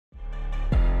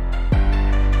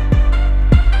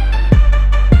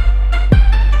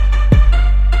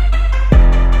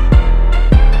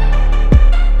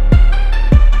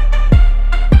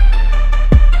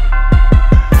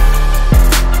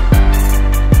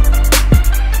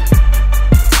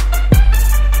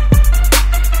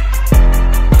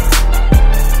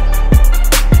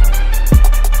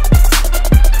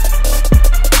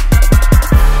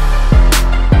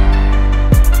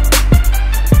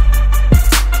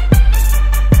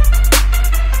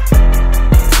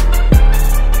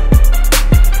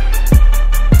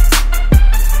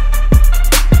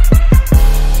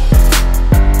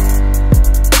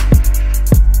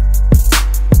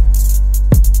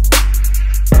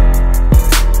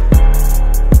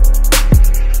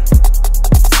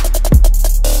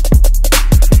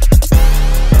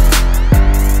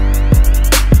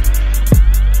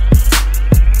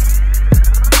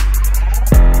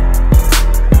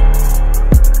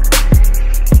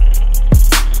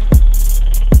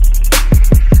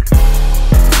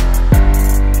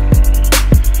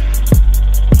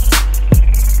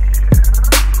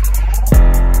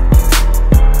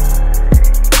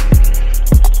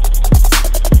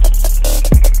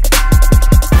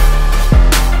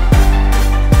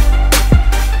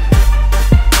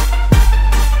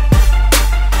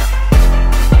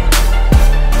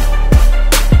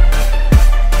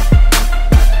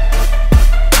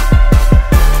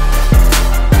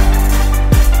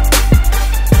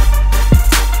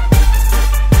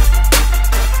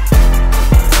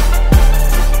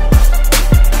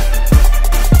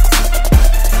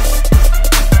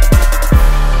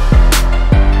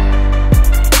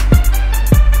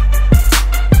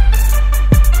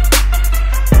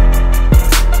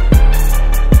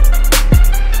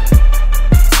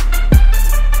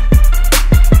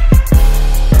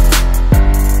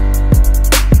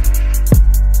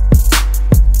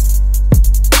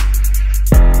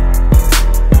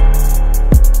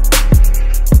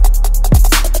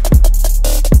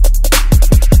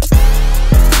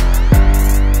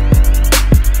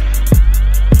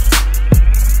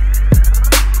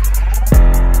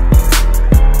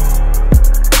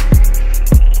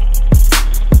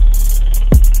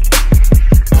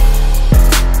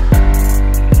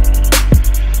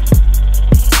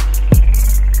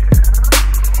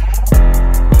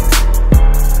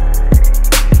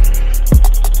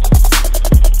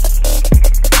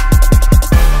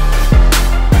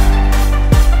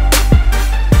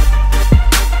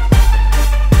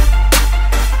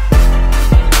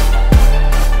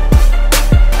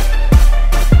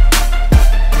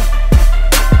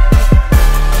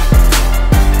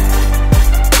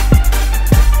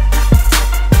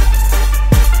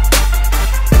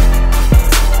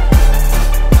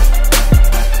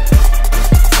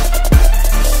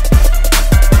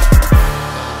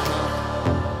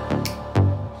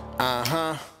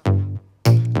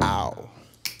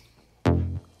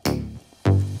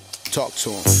to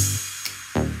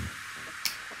them.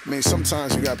 I mean,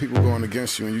 sometimes you got people going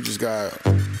against you and you just gotta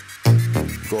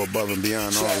go above and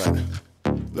beyond all that.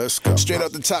 Let's go. Straight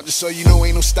up the top, just so you know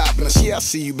ain't no stopping us. Yeah, I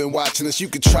see you been watching us. You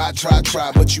could try,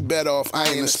 but you better off I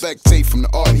ain't a spectate from the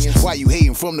audience. Why you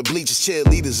hating from the bleachers?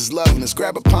 Cheerleaders is loving us.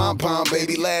 Grab a pom-pom,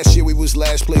 baby. Last year we was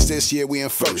last place, this year we in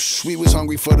first. We was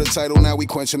hungry for the title, now we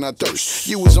quenching our thirst.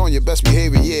 You was on your best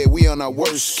behavior, yeah, we on our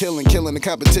worst. Killing the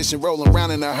competition, rolling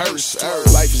around in a hearse.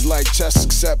 Life is like chess,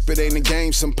 except it ain't a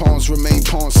game. Some pawns remain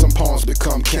pawns, some pawns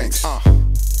become kings.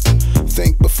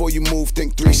 Think before you move,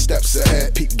 think 3 steps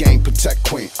ahead. Peep game, protect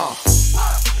queen.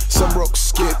 Some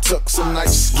rooks get took, some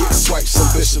knights get swiped,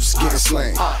 some bishops get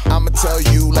slain. I'ma tell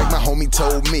you like my homie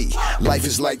told me, life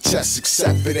is like chess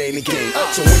except it ain't a game.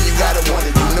 So when you gotta want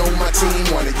it, you know my team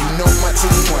want it. You know my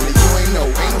team want it. You ain't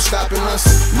no stopping us.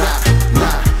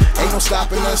 Nah, ain't no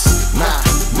stopping us.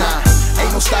 Nah,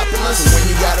 ain't no stopping us. So when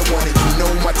you gotta want it, you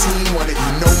know my team want it.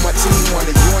 You know my team want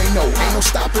it. You ain't no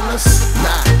stopping us.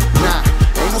 Nah,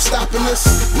 ain't no stopping us.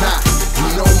 Nah,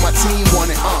 you know my team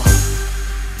want it.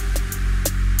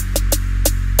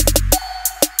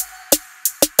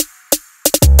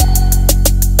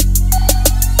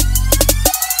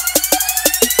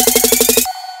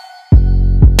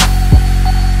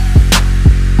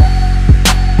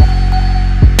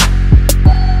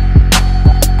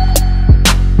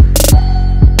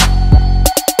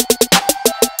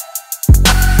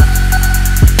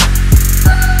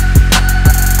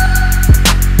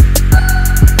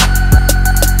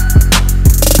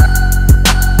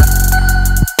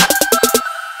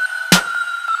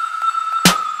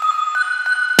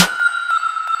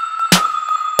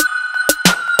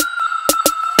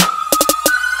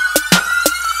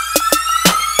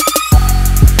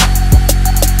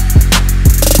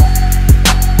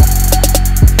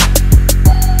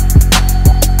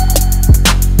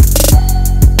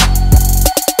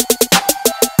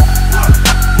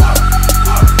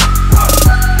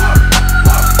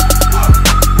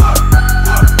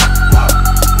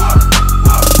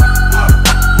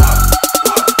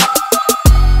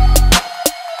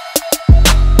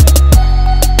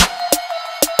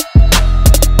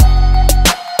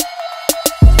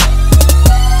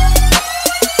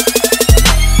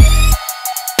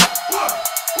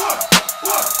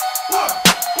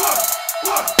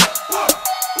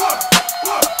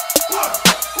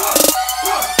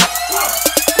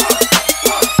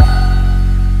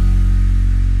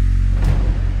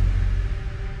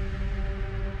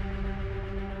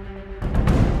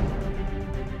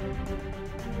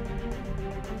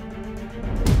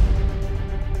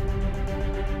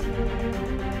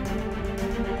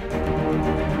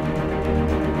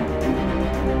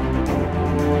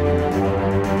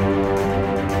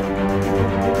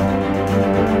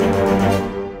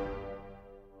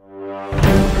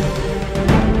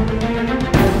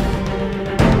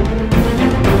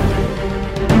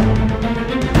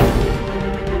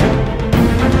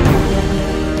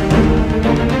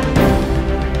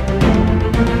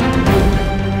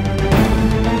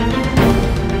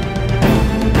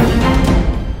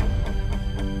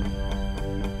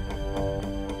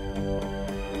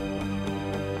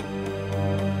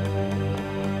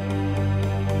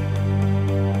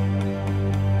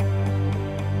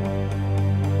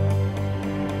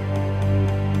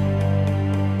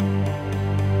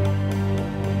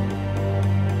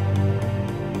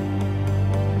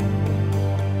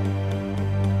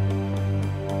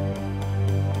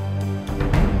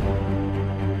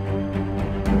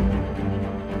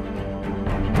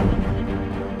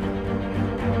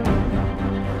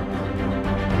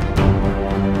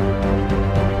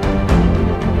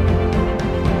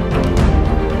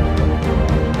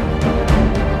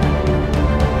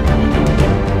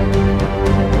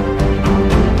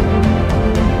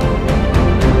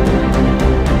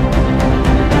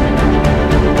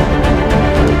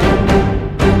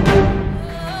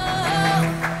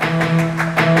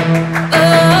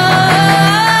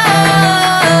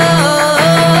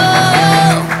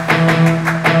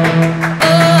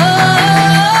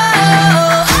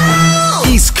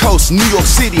 New York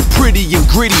City, pretty and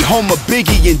gritty, home of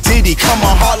Biggie and Diddy. Come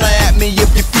on, holla at me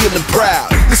if you're feeling proud.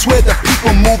 This where the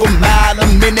people move a mile a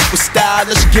minute with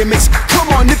stylish gimmicks. Come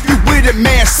on, if you with it,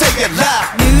 man, say it loud.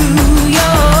 New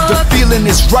York. The feeling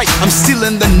is right, I'm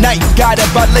stealing the night, guided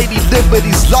by Lady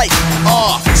Liberty's light.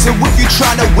 So if you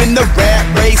tryna win the rat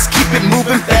race, keep it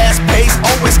moving fast paced,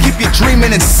 always keep your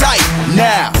dreaming in sight.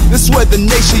 Now, this where the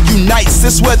nation unites,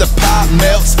 this where the pop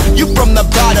melts. You from the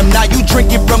bottom, now you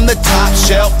drinking from the top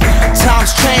shelf.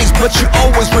 Times change, but you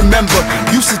always remember.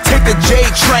 Used to take the J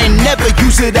train, never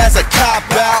use it as a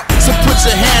cop-out. So put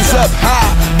your hands up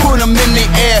high, put them in the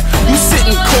air. You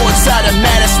sitting courtside at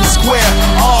Madison Square.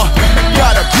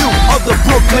 Got a view of the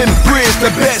Brooklyn Bridge, the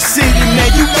best city,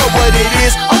 man, you know what